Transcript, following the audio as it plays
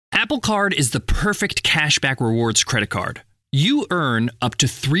Apple Card is the perfect cashback rewards credit card. You earn up to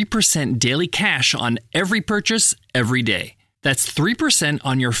 3% daily cash on every purchase every day. That's 3%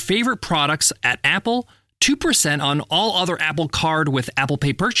 on your favorite products at Apple, 2% on all other Apple Card with Apple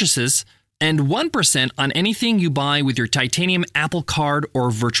Pay purchases, and 1% on anything you buy with your titanium Apple Card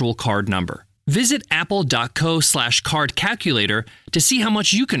or virtual card number. Visit apple.co/card calculator to see how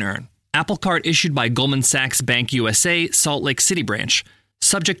much you can earn. Apple Card issued by Goldman Sachs Bank USA, Salt Lake City branch.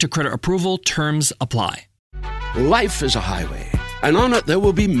 Subject to credit approval, terms apply. Life is a highway, and on it there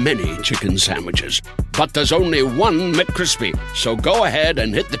will be many chicken sandwiches. But there's only one McCrispy. So go ahead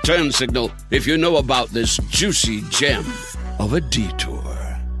and hit the turn signal if you know about this juicy gem of a detour.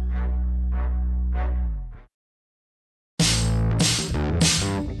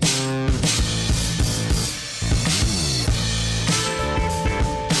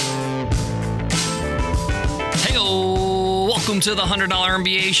 Welcome to the $100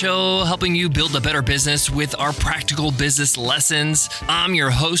 MBA Show, helping you build a better business with our practical business lessons. I'm your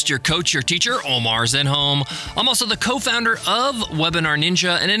host, your coach, your teacher, Omar Zenhom. I'm also the co-founder of Webinar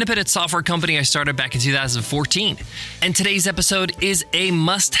Ninja, an independent software company I started back in 2014. And today's episode is a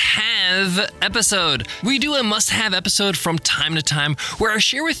must-have episode. We do a must-have episode from time to time where I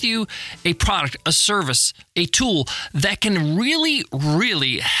share with you a product, a service, a tool that can really,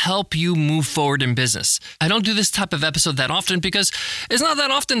 really help you move forward in business. I don't do this type of episode that often because it's not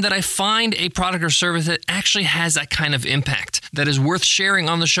that often that I find a product or service that actually has that kind of impact that is worth sharing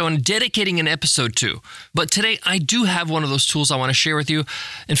on the show and dedicating an episode to. But today I do have one of those tools I want to share with you.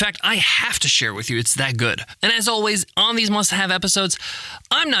 In fact, I have to share with you. It's that good. And as always, on these must-have episodes,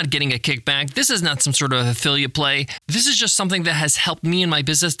 I'm not getting a kickback. This is not some sort of affiliate play. This is just something that has helped me in my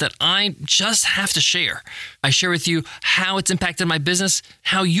business that I just have to share. I share with you how it's impacted my business,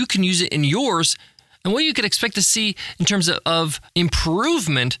 how you can use it in yours, and what you could expect to see in terms of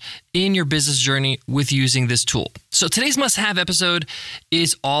improvement in your business journey with using this tool. So today's must-have episode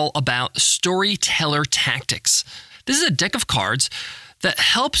is all about Storyteller tactics. This is a deck of cards that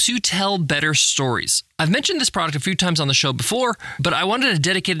helps you tell better stories. I've mentioned this product a few times on the show before, but I wanted to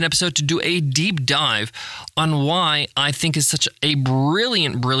dedicate an episode to do a deep dive on why I think it's such a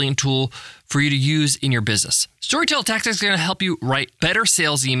brilliant, brilliant tool for you to use in your business. Storyteller Tactics is going to help you write better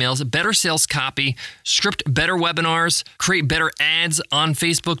sales emails, better sales copy, script better webinars, create better ads on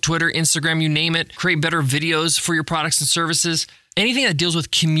Facebook, Twitter, Instagram, you name it, create better videos for your products and services. Anything that deals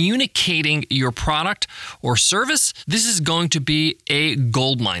with communicating your product or service, this is going to be a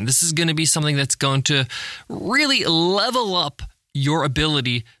goldmine. This is going to be something that's going to really level up your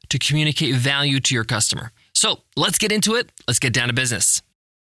ability to communicate value to your customer. So let's get into it. Let's get down to business.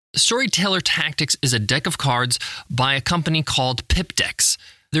 Storyteller Tactics is a deck of cards by a company called PipDecks.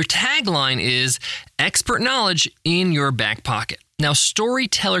 Their tagline is expert knowledge in your back pocket. Now,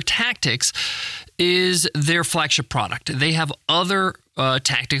 Storyteller Tactics is their flagship product. They have other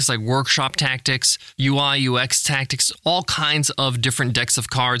tactics like workshop tactics, UI, UX tactics, all kinds of different decks of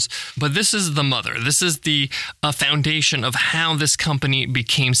cards. But this is the mother. This is the foundation of how this company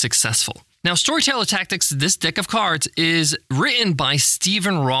became successful. Now, Storyteller Tactics, this deck of cards, is written by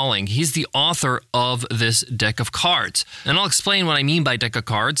Stephen Rawling. He's the author of this deck of cards. And I'll explain what I mean by deck of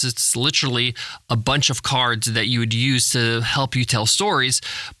cards. It's literally a bunch of cards that you would use to help you tell stories,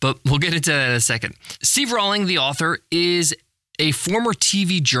 but we'll get into that in a second. Steve Rawling, the author, is a former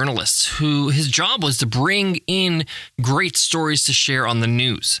TV journalist who his job was to bring in great stories to share on the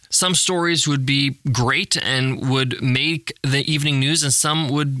news. Some stories would be great and would make the evening news, and some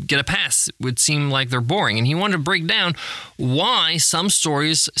would get a pass. It would seem like they're boring. And he wanted to break down why some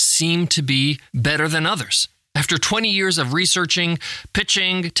stories seem to be better than others. After 20 years of researching,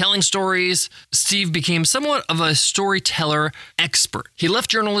 pitching, telling stories, Steve became somewhat of a storyteller expert. He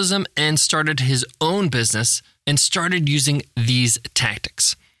left journalism and started his own business and started using these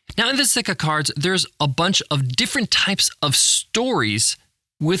tactics. Now, in this deck of cards, there's a bunch of different types of stories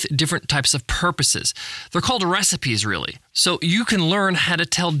with different types of purposes. They're called recipes, really. So you can learn how to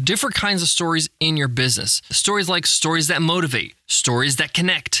tell different kinds of stories in your business. Stories like stories that motivate, stories that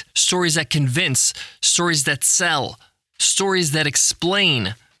connect, stories that convince, stories that sell, stories that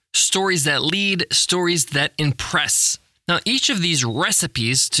explain, stories that lead, stories that impress. Now, each of these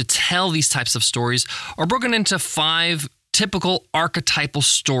recipes to tell these types of stories are broken into 5 typical archetypal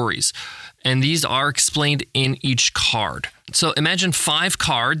stories, and these are explained in each card. So imagine 5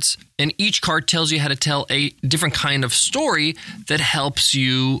 cards, and each card tells you how to tell a different kind of story that helps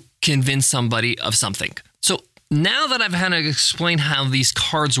you convince somebody of something. So now that I've had to explain how these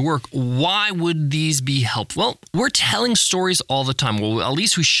cards work, why would these be helpful? Well, we're telling stories all the time. Well, at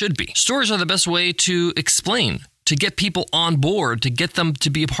least we should be. Stories are the best way to explain, to get people on board, to get them to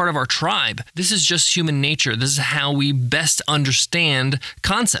be a part of our tribe. This is just human nature. This is how we best understand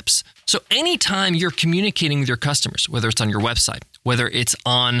concepts. So anytime you're communicating with your customers, whether it's on your website, whether it's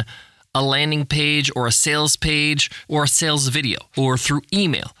on a landing page or a sales page or a sales video, or through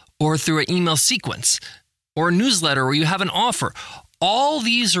email, or through an email sequence, or a newsletter where you have an offer, all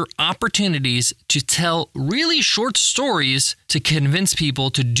these are opportunities to tell really short stories to convince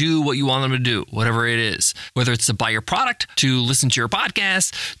people to do what you want them to do, whatever it is. Whether it's to buy your product, to listen to your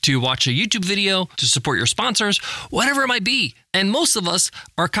podcast, to watch a YouTube video, to support your sponsors, whatever it might be. And most of us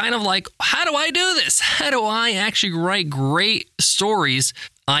are kind of like, how do I do this? How do I actually write great stories,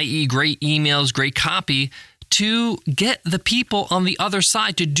 i.e. great emails, great copy, to get the people on the other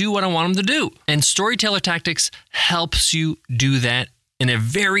side to do what I want them to do? And Storyteller Tactics helps you do that in a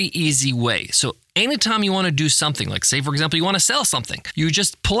very easy way. So anytime you want to do something, like say, for example, you want to sell something, you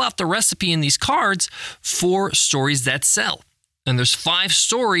just pull out the recipe in these cards for stories that sell. And there's 5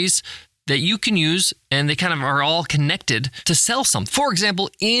 stories that you can use, and they kind of are all connected to sell something. For example,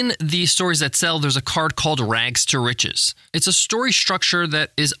 in the stories that sell, there's a card called Rags to Riches. It's a story structure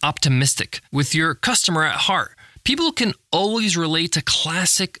that is optimistic with your customer at heart. People can always relate to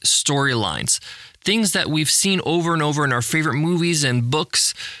classic storylines, things that we've seen over and over in our favorite movies and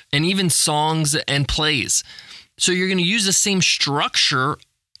books, and even songs and plays. So you're going to use the same structure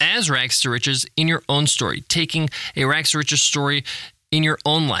as Rags to Riches in your own story, taking a Rags to Riches story in your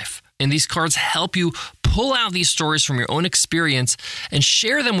own life. And these cards help you pull out these stories from your own experience and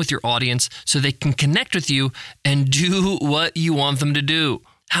share them with your audience so they can connect with you and do what you want them to do.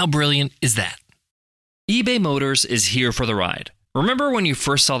 How brilliant is that? eBay Motors is here for the ride. Remember when you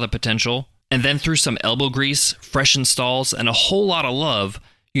first saw the potential, and then through some elbow grease, fresh installs, and a whole lot of love,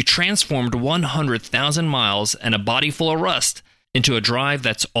 you transformed 100,000 miles and a body full of rust into a drive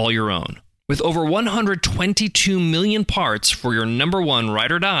that's all your own? With over 122 million parts for your number one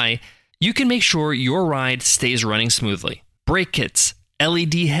ride or die, you can make sure your ride stays running smoothly. Brake kits,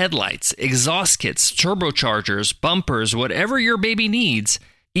 LED headlights, exhaust kits, turbochargers, bumpers, whatever your baby needs,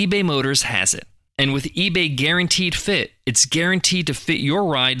 eBay Motors has it. And with eBay Guaranteed Fit, it's guaranteed to fit your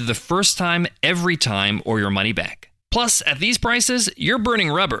ride the first time, every time, or your money back. Plus, at these prices, you're burning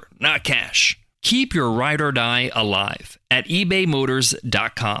rubber, not cash. Keep your ride or die alive at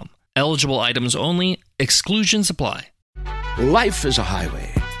ebaymotors.com. Eligible items only. Exclusions apply. Life is a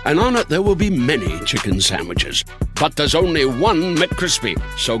highway, and on it there will be many chicken sandwiches. But there's only one McCrispy.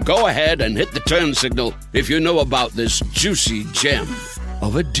 So go ahead and hit the turn signal if you know about this juicy gem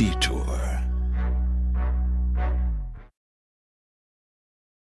of a detour.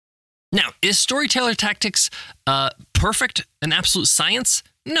 Now, is Storyteller Tactics perfect, an absolute science?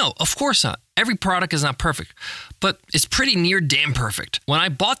 No, of course not. Every product is not perfect, but it's pretty near damn perfect. When I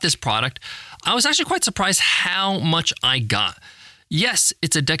bought this product, I was actually quite surprised how much I got. Yes,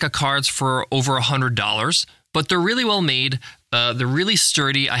 it's a deck of cards for over $100, but they're really well made. They're really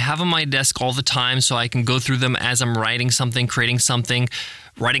sturdy. I have them on my desk all the time so I can go through them as I'm writing something, creating something,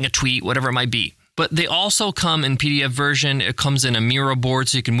 writing a tweet, whatever it might be. But they also come in PDF version. It comes in a Miro board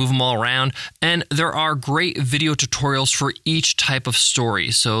so you can move them all around. And there are great video tutorials for each type of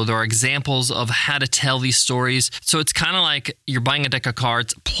story. So there are examples of how to tell these stories. So it's kind of like you're buying a deck of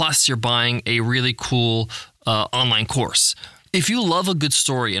cards, plus you're buying a really cool online course. If you love a good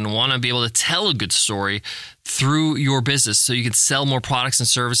story and want to be able to tell a good story through your business so you can sell more products and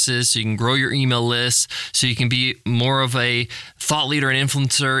services, so you can grow your email list, so you can be more of a thought leader and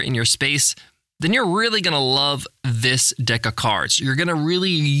influencer in your space, then you're really going to love this deck of cards. You're going to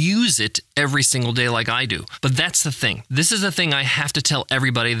really use it every single day like I do. But that's the thing. This is the thing I have to tell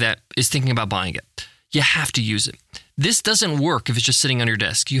everybody that is thinking about buying it. You have to use it. This doesn't work if it's just sitting on your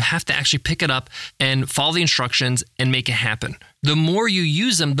desk. You have to actually pick it up and follow the instructions and make it happen. The more you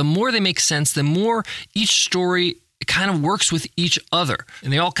use them, the more they make sense, the more each story kind of works with each other,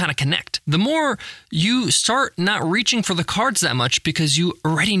 and they all kind of connect. The more you start not reaching for the cards that much because you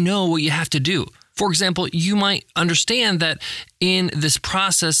already know what you have to do. For example, you might understand that in this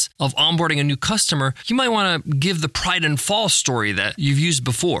process of onboarding a new customer, you might want to give the Pride and Fall story that you've used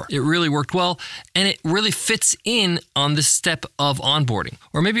before. It really worked well, and it really fits in on this step of onboarding.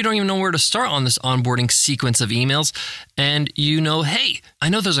 Or maybe you don't even know where to start on this onboarding sequence of emails, and you know, hey, I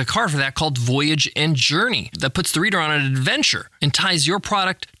know there's a card for that called Voyage and Journey that puts the reader on an adventure and ties your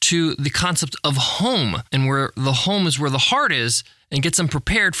product to the concept of home, and where the home is where the heart is, and gets them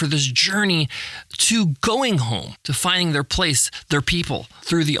prepared for this journey to going home, to finding their place, their people,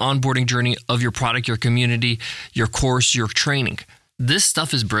 through the onboarding journey of your product, your community, your course, your training. This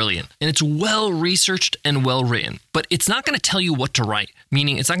stuff is brilliant, and it's well researched and well written, but it's not going to tell you what to write,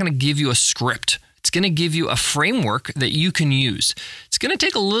 meaning it's not going to give you a script. It's going to give you a framework that you can use. It's going to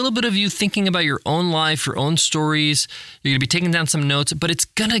take a little bit of you thinking about your own life, your own stories. You're going to be taking down some notes, but it's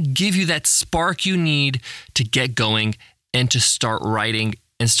going to give you that spark you need to get going and to start writing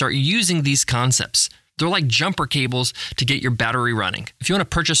and start using these concepts. They're like jumper cables to get your battery running. If you want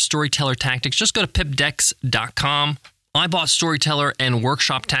to purchase Storyteller Tactics, just go to pipdex.com. I bought Storyteller and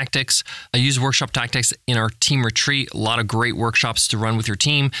Workshop Tactics. I use Workshop Tactics in our team retreat. A lot of great workshops to run with your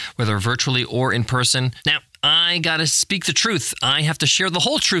team, whether virtually or in person. Now, I got to speak the truth. I have to share the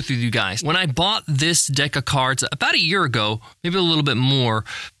whole truth with you guys. When I bought this deck of cards about a year ago, maybe a little bit more,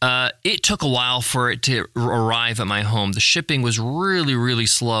 it took a while for it to arrive at my home. The shipping was really, really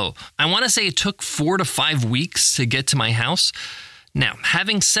slow. I want to say it took 4 to 5 weeks to get to my house. Now,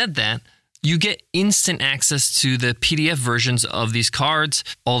 having said that, you get instant access to the PDF versions of these cards,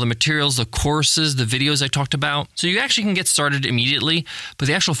 all the materials, the courses, the videos I talked about. So you actually can get started immediately, but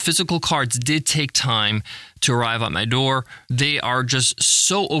the actual physical cards did take time to arrive at my door. They are just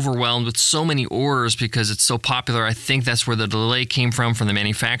so overwhelmed with so many orders because it's so popular. I think that's where the delay came from the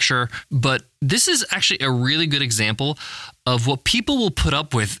manufacturer. But this is actually a really good example of what people will put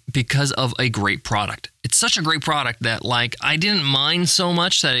up with because of a great product. It's such a great product that I didn't mind so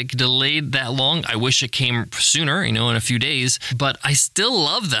much that it delayed that long. I wish it came sooner, in a few days, but I still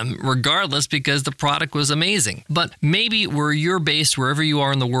love them regardless because the product was amazing. But maybe where you're based, wherever you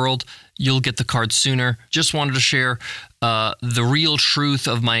are in the world, you'll get the card sooner. Just wanted to share the real truth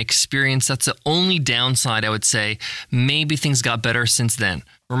of my experience. That's the only downside, I would say. Maybe things got better since then.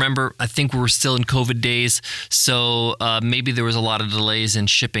 Remember, I think we were still in COVID days, so maybe there was a lot of delays in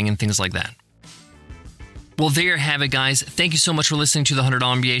shipping and things like that. Well, there you have it, guys. Thank you so much for listening to the $100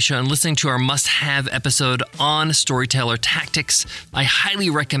 MBA Show and listening to our must-have episode on Storyteller Tactics. I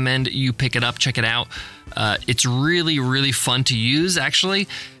highly recommend you pick it up, check it out. It's really, really fun to use, actually,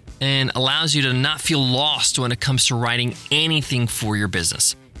 and allows you to not feel lost when it comes to writing anything for your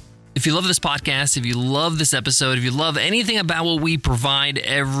business. If you love this podcast, if you love this episode, if you love anything about what we provide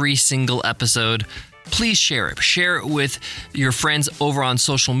every single episode, please share it. Share it with your friends over on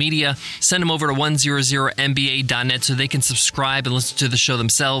social media. Send them over to 100mba.net so they can subscribe and listen to the show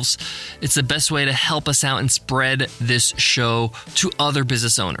themselves. It's the best way to help us out and spread this show to other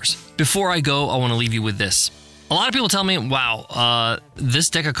business owners. Before I go, I want to leave you with this. A lot of people tell me, wow, this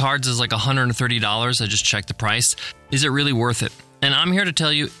deck of cards is like $130. I just checked the price. Is it really worth it? And I'm here to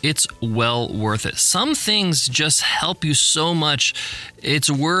tell you it's well worth it. Some things just help you so much. It's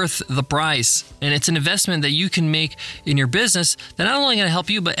worth the price. And it's an investment that you can make in your business that not only going to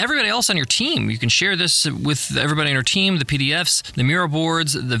help you, but everybody else on your team. You can share this with everybody on your team, the PDFs, the mural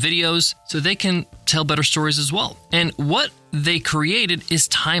boards, the videos, so they can tell better stories as well. And what they created is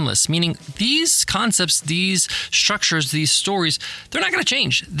timeless, meaning these concepts, these structures, these stories, they're not going to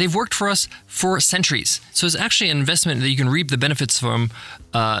change. They've worked for us for centuries. So it's actually an investment that you can reap the benefits from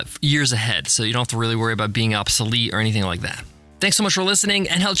years ahead. So you don't have to really worry about being obsolete or anything like that. Thanks so much for listening,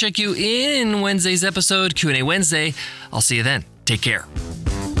 and I'll check you in Wednesday's episode, Q&A Wednesday. I'll see you then. Take care.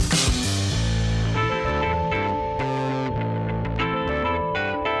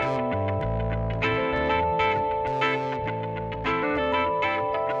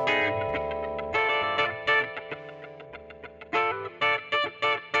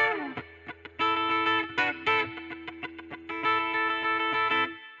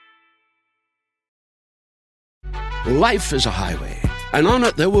 Life is a highway, and on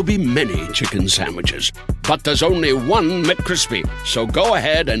it there will be many chicken sandwiches. But there's only one McCrispy. So go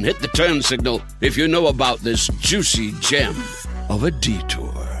ahead and hit the turn signal if you know about this juicy gem of a detour.